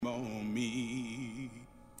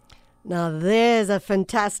Now there's a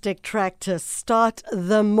fantastic track to start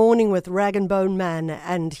the morning with, Rag and Bone Man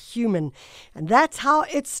and Human. And that's how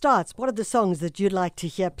it starts. What are the songs that you'd like to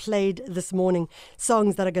hear played this morning?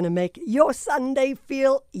 Songs that are going to make your Sunday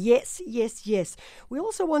feel yes, yes, yes. We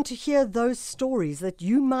also want to hear those stories that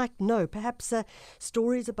you might know. Perhaps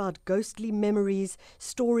stories about ghostly memories,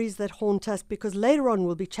 stories that haunt us, because later on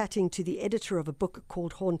we'll be chatting to the editor of a book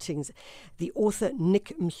called Hauntings, the author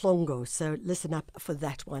Nick Mhlongo. So listen up for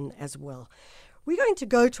that one as well. We're going to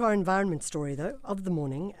go to our environment story, though, of the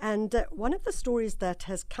morning. And one of the stories that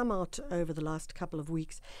has come out over the last couple of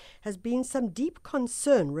weeks has been some deep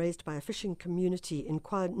concern raised by a fishing community in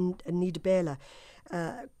KwaNibela,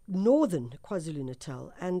 Northern Kwazulu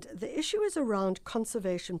Natal. And the issue is around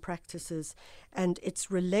conservation practices and its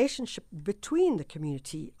relationship between the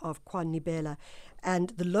community of KwaNibela and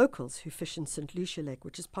the locals who fish in St. Lucia Lake,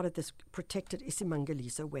 which is part of this protected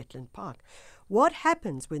Isimangaliso wetland park. What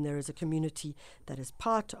happens when there is a community that is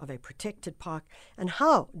part of a protected park, and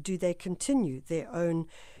how do they continue their own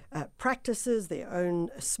practices, their own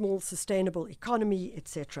small sustainable economy,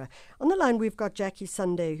 etc. On the line, we've got Jackie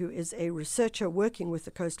Sunde, who is a researcher working with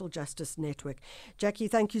the Coastal Justice Network. Jackie,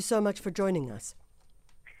 thank you so much for joining us.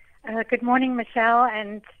 Good morning, Michelle,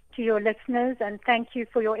 and to your listeners, and thank you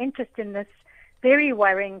for your interest in this very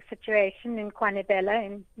worrying situation in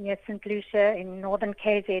KwaNibela, near St. Lucia in northern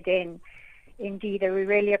KZN. Indeed, we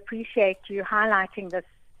really appreciate you highlighting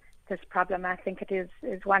this problem. I think it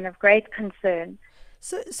is one of great concern.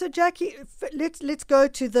 So Jackie, let's go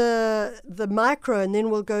to the micro, and then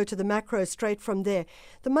we'll go to the macro straight from there.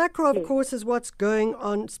 The micro, of course, is what's going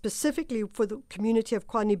on specifically for the community of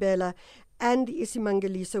KwaNibela and the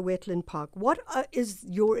Isimangaliso Wetland Park. What is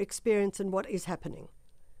your experience and what is happening?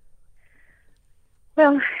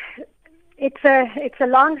 Well, it's a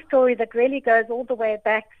long story that really goes all the way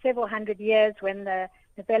back several hundred years, when the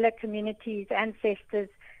Nibela community's ancestors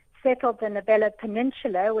settled the Nibela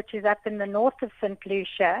Peninsula, which is up in the north of St.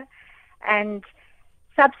 Lucia, and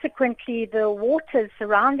subsequently the waters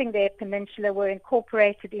surrounding their peninsula were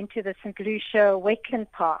incorporated into the St. Lucia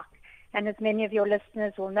Wetland Park. And as many of your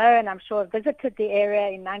listeners will know, and I'm sure have visited the area,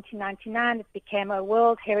 in 1999 it became a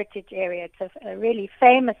World Heritage Area. It's a really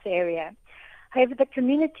famous area. However, the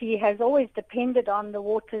community has always depended on the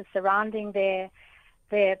waters surrounding their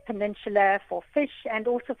peninsula for fish and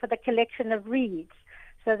also for the collection of reeds.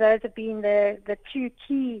 So those have been the two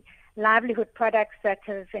key livelihood products that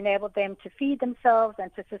have enabled them to feed themselves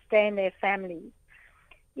and to sustain their families.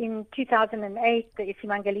 In 2008, the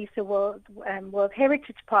Isimangaliso World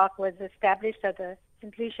Heritage Park was established, so the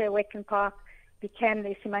St. Lucia Wetland Park became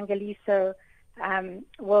the Isimangaliso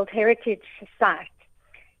World Heritage Site.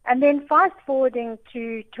 And then fast forwarding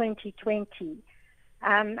to 2020,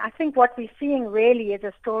 I think what we're seeing really is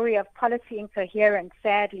a story of policy incoherence,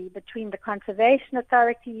 sadly, between the conservation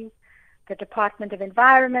authorities, the Department of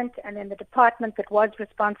Environment, and then the department that was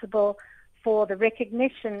responsible for the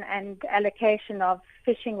recognition and allocation of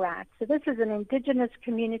fishing rights. So this is an indigenous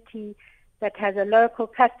community that has a local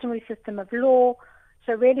customary system of law,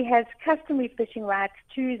 so really has customary fishing rights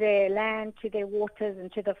to their land, to their waters,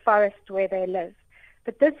 and to the forest where they live.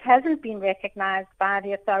 But this hasn't been recognized by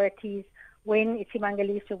the authorities when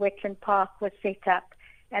Isimangaliso Wetland Park was set up.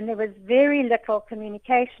 And there was very little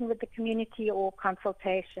communication with the community or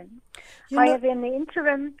consultation. However, in the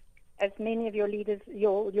interim, as many of your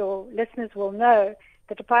listeners will know,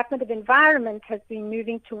 the Department of Environment has been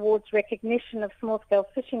moving towards recognition of small-scale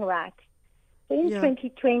fishing rights. So in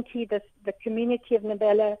 2020, the community of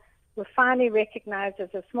Nibela were finally recognized as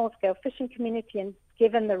a small-scale fishing community and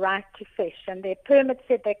given the right to fish. And their permit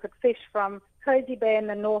said they could fish from Cozy Bay in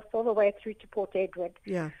the north all the way through to Port Edward.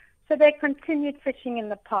 Yeah. So they continued fishing in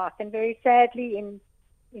the park. And very sadly,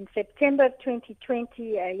 in September of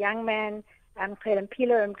 2020, a young man,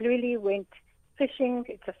 KwaNibela Mgluli, went fishing.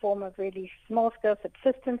 It's a form of really small-scale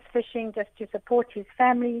subsistence fishing just to support his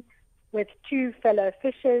family with two fellow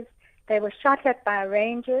fishers. They were shot at by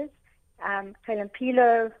rangers.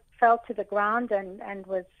 KwaNibela fell to the ground and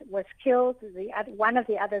was killed. One of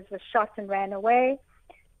the others was shot and ran away.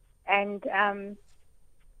 And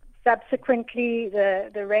subsequently,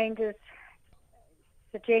 the rangers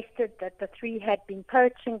suggested that the three had been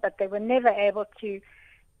poaching, but they were never able to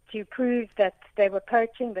prove that they were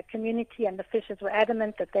poaching. The community and the fishers were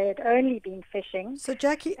adamant that they had only been fishing. So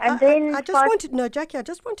Jackie, and I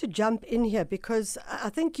just want to jump in here, because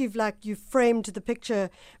I think you've framed the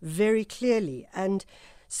picture very clearly. And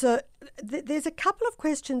so there's a couple of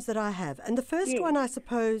questions that I have. And the first one, I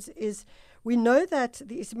suppose, is We know that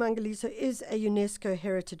the Isimangaliso is a UNESCO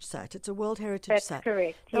heritage site. It's a World Heritage Site. That's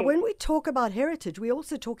correct. Now, Yes. when we talk about heritage, we're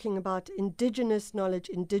also talking about indigenous knowledge,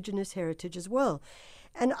 indigenous heritage as well.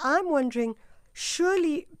 And I'm wondering,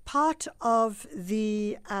 surely part of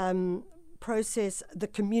the process, the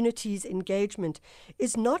community's engagement,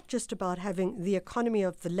 is not just about having the economy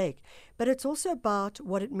of the lake, but it's also about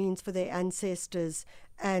what it means for their ancestors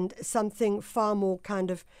and something far more kind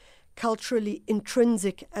of culturally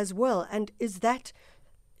intrinsic as well. And is that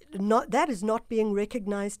is not being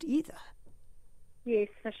recognized either? Yes,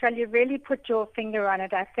 Michelle, you really put your finger on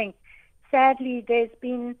it, I think. Sadly, there's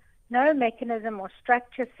been no mechanism or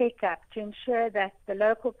structure set up to ensure that the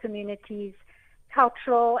local communities'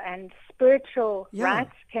 cultural and spiritual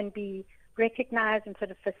rights can be recognized and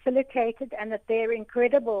sort of facilitated, and that their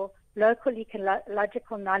incredible local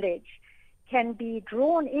ecological knowledge can be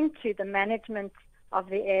drawn into the management of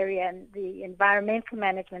the area and the environmental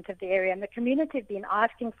management of the area. And the community have been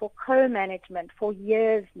asking for co-management for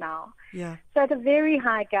years now. Yeah. So at a very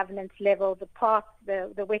high governance level, the park,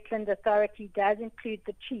 the Wetland Authority does include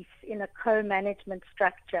the chiefs in a co-management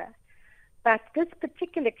structure. But this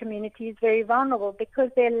particular community is very vulnerable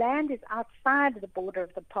because their land is outside the border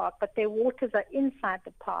of the park, but their waters are inside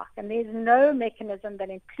the park. And there's no mechanism that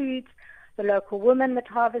includes the local women that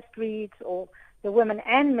harvest reeds or the women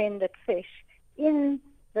and men that fish in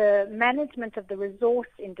the management of the resource,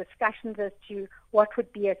 in discussions as to what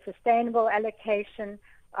would be a sustainable allocation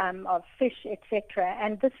of fish, etc.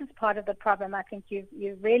 And this is part of the problem. I think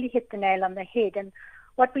you've really hit the nail on the head. And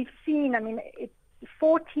what we've seen,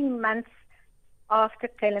 14 months after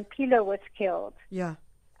KwaNibela was killed,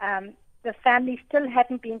 the family still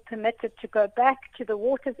hadn't been permitted to go back to the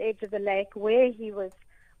water's edge of the lake where he was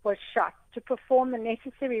shot to perform the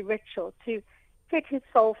necessary ritual to set his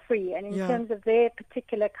soul free. And in terms of their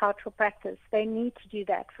particular cultural practice, they need to do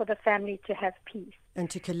that for the family to have peace. And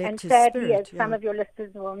to collect his sadly, spirit. As some of your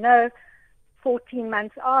listeners will know, 14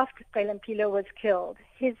 months after KwaNibela was killed,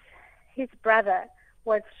 his brother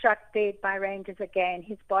was shot dead by rangers again.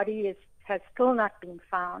 His body has still not been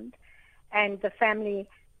found. And the family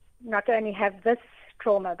not only have this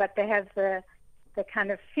trauma, but they have the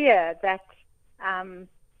kind of fear that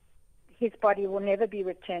his body will never be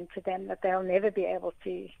returned to them, that they'll never be able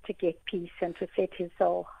to get peace and to set his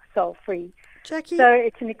soul free. Jackie? So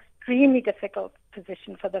it's an extremely difficult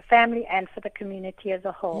position for the family and for the community as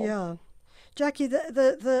a whole. Yeah. Jackie,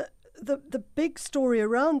 the big story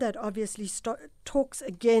around that obviously talks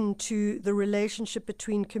again to the relationship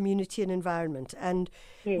between community and environment. And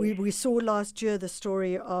we saw last year the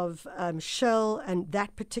story of Shell and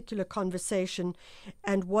that particular conversation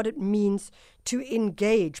and what it means to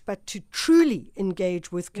engage, but to truly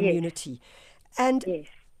engage with community. And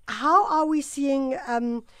how are we seeing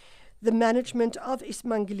the management of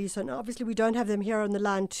Isimangaliso? And obviously we don't have them here on the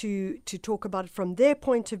line to talk about it from their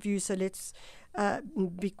point of view, so let's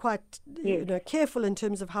be quite careful in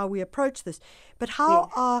terms of how we approach this. But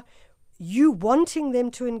how are you wanting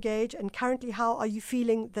them to engage, and currently how are you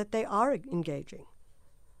feeling that they are engaging?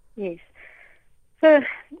 Yes. So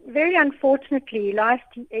very unfortunately,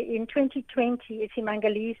 in 2020,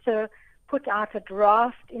 Isimangaliso put out a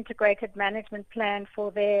draft integrated management plan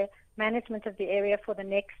for their management of the area for the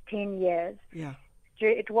next 10 years. Yeah.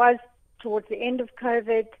 It was towards the end of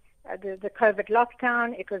COVID, the COVID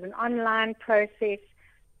lockdown. It was an online process.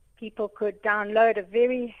 People could download a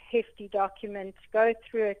very hefty document, go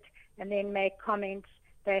through it, and then make comments.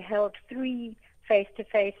 They held 3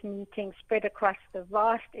 face-to-face meetings spread across the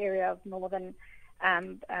vast area of northern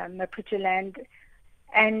Maputo land.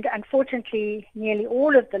 And unfortunately, nearly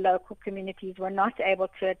all of the local communities were not able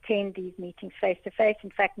to attend these meetings face-to-face.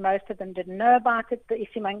 In fact, most of them didn't know about it. The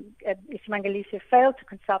Isimangaliso failed to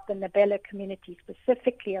consult the Kwazulu community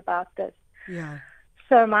specifically about this. Yeah.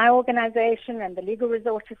 So my organization and the Legal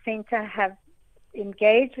Resources Center have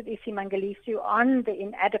engaged with Isimangaliso on the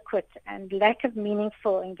inadequate and lack of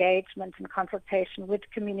meaningful engagement and consultation with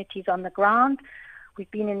communities on the ground.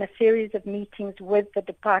 We've been in a series of meetings with the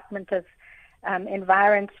Department of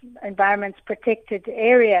Environment's Protected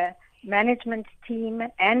Area Management Team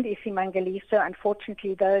and Isimangaliso.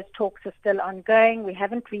 Unfortunately, those talks are still ongoing. We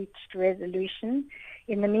haven't reached resolution.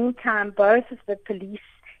 In the meantime, both of the police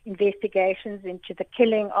investigations into the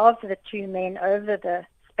killing of the 2 men over the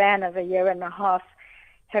span of a year and a half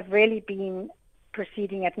have really been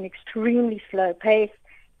proceeding at an extremely slow pace.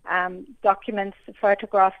 Documents,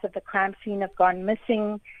 photographs of the crime scene have gone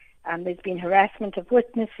missing. There's been harassment of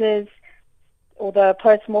witnesses. Although a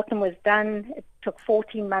post-mortem was done, it took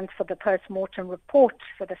 14 months for the post-mortem report,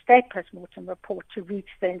 for the state post-mortem report, to reach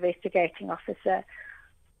the investigating officer.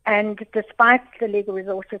 And despite the Legal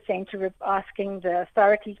Resources Centre asking the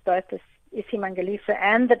authorities, both the isiMangaliso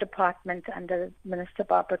and the department under Minister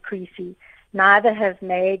Barbara Creasy, neither have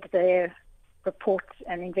made their reports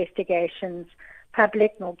and investigations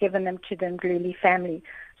public nor given them to the Ndluli family.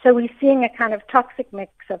 So we're seeing a kind of toxic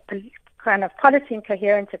mix of kind of policy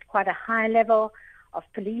incoherence at quite a high level, of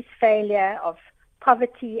police failure, of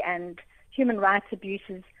poverty and human rights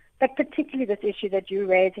abuses, but particularly this issue that you're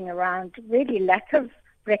raising around really lack of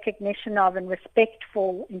recognition of and respect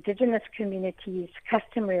for indigenous communities'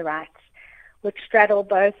 customary rights, which straddle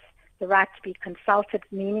both the right to be consulted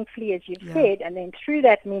meaningfully, as you've said, and then through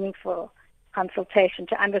that meaningful consultation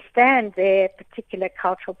to understand their particular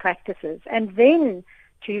cultural practices, and then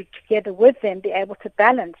to, together with them, be able to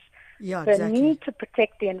balance the need to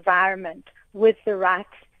protect the environment with the right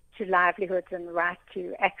to livelihoods and the right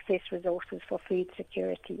to access resources for food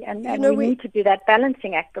security. And we need to do that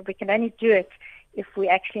balancing act, but we can only do it if we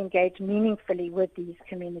actually engage meaningfully with these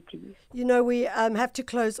communities. You know, we have to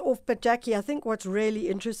close off, but Jackie, I think what's really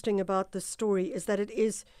interesting about this story is that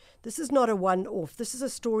this is not a one-off. This is a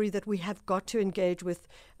story that we have got to engage with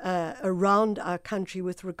around our country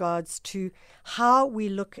with regards to how we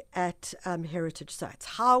look at heritage sites,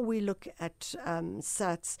 how we look at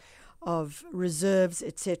sites of reserves,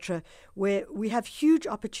 etc., where we have huge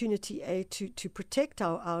opportunity to protect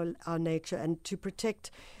our nature and to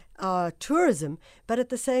protect our tourism, but at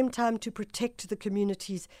the same time to protect the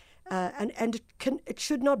communities, and it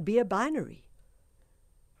should not be a binary.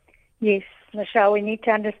 Yes, Michelle, we need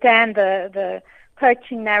to understand the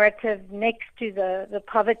poaching narrative next to the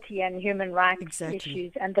poverty and human rights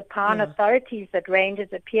issues and the power and authorities that rangers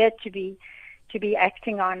appear to be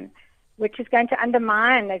acting on, which is going to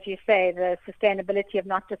undermine, as you say, the sustainability of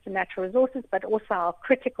not just the natural resources, but also our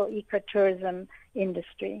critical ecotourism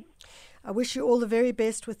industry. I wish you all the very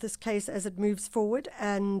best with this case as it moves forward,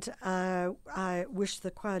 and I wish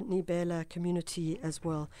the KwaNibela community as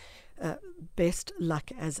well best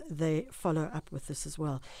luck as they follow up with this as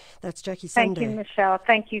well. That's Jackie Sunde. Thank you, Michelle.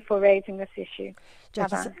 Thank you for raising this issue.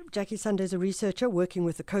 Jackie Sunde is a researcher working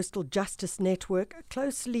with the Coastal Justice Network,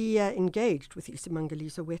 closely engaged with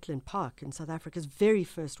isiMangaliso Wetland Park in South Africa's very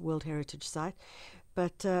first World Heritage Site,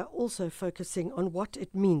 but also focusing on what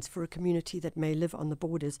it means for a community that may live on the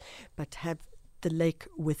borders but have the lake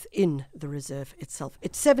within the reserve itself.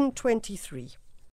 It's 7:23.